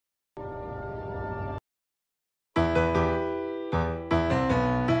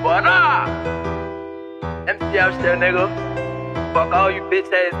Murda! MCF still, nigga. Fuck all you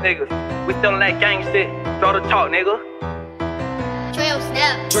bitch ass niggas. We still on that gang shit. Throw the talk, nigga.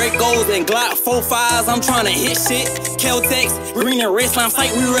 Dracos and Glock 4-5s, I'm tryna hit shit. Kel-Tex, green and red slime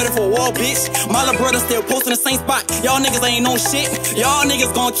fight, we ready for war, bitch. My little brother still posting the same spot. Y'all niggas ain't no shit. Y'all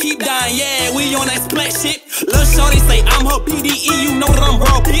niggas gon' keep dying, yeah, we on that splat shit. Lil' shorty say I'm her BDE, you know that I'm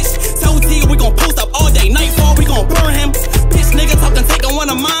raw, bitch. Tell T we gon' post up all day, nightfall, we gon' burn him. Bitch nigga talking, taking one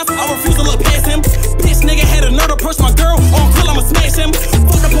of mine, I refuse to look past him. Bitch nigga had a nerve to approach my girl, on call I'ma smash him.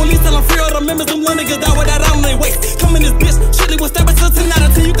 Fuck the police, tell him free all the members, them little niggas die without out on their waist. Come in this bitch, shitly with stepping to 10 out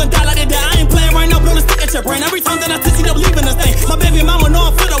of 10, you can die like that. I ain't playing right now, blow the stick at your brain. Every time that I touch it up, leaving this thing. My baby mama know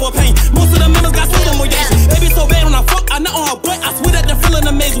I'm filled up with pain. Most of the members got sold on more games. Baby so bad when I fuck, I nut on her butt. I swear that they're feeling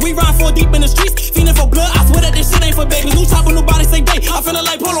amazing. We ride 4 deep in the streets, feeding for blood. I swear that this shit ain't for babies. New chopper, new body, say day. I feelin'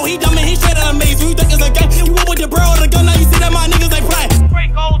 like Polo, he dumb and he straight out amazing. You think it's a game? You up with your bro or the gun, now you see that my niggas ain't playing.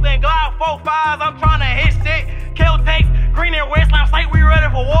 Dracos and Glock 4-5s, I'm tryna hit shit. Kel-Tex, green and red slime fight, we ready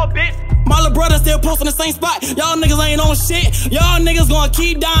for war, bitch. My little brother still posting the same spot. Y'all niggas ain't on shit. Y'all niggas gonna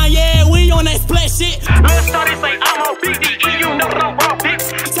keep dying, yeah, we on that splat shit. Lil' shorty say I'm her BDE, you know that I'm raw, bitch.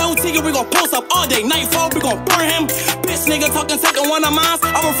 Tell Tigger we gon' post up all day, nightfall, we gon' burn him. Bitch nigga talking, taking one of mine,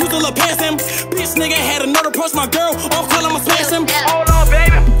 I refuse to look past him. Bitch nigga had another approach my girl, on call I'ma smash him. Hold on,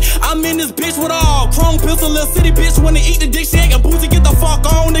 baby. I'm in this bitch with all chrome pistol, little city bitch wanna eat the dick, she ain't a booty, get the fuck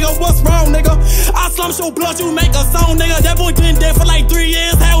on, nigga, what's wrong, nigga? I slump your blood, you make a song, nigga. That boy been dead for like 3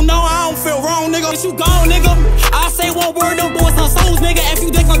 years, hell no, I don't feel wrong, nigga. You gone, nigga. I say one word, them boys some souls, nigga. If you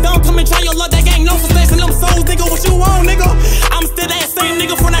think I'm dumb, come and try your luck, that gang known for stashing them souls, nigga. What you want, nigga? I'm still that same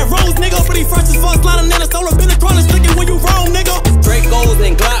nigga from that rose, nigga. But he fresh as fuck, sliding in the solar, been across sticking when you wrong, nigga. Dracos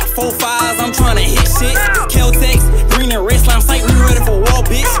and Glock 4-5s, I'm tryna hit shit. Kel-Tex, green and red slime sight, we ready for war,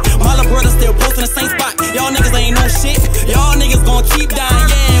 bitch. My little brother still posting the same spot. Y'all niggas ain't no shit. Y'all niggas gon' keep dying,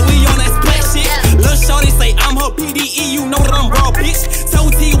 yeah, we on that splat shit. Lil' shorty say I'm her BDE, you know that I'm raw, bitch.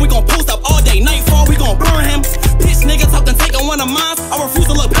 Tell T we gon' post up all day, nightfall, we gon' burn him. Bitch nigga talking, taking one of mine, I refuse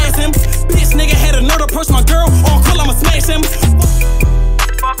to look past him. Bitch nigga had a nerve to approach my girl, on call I'ma smash him.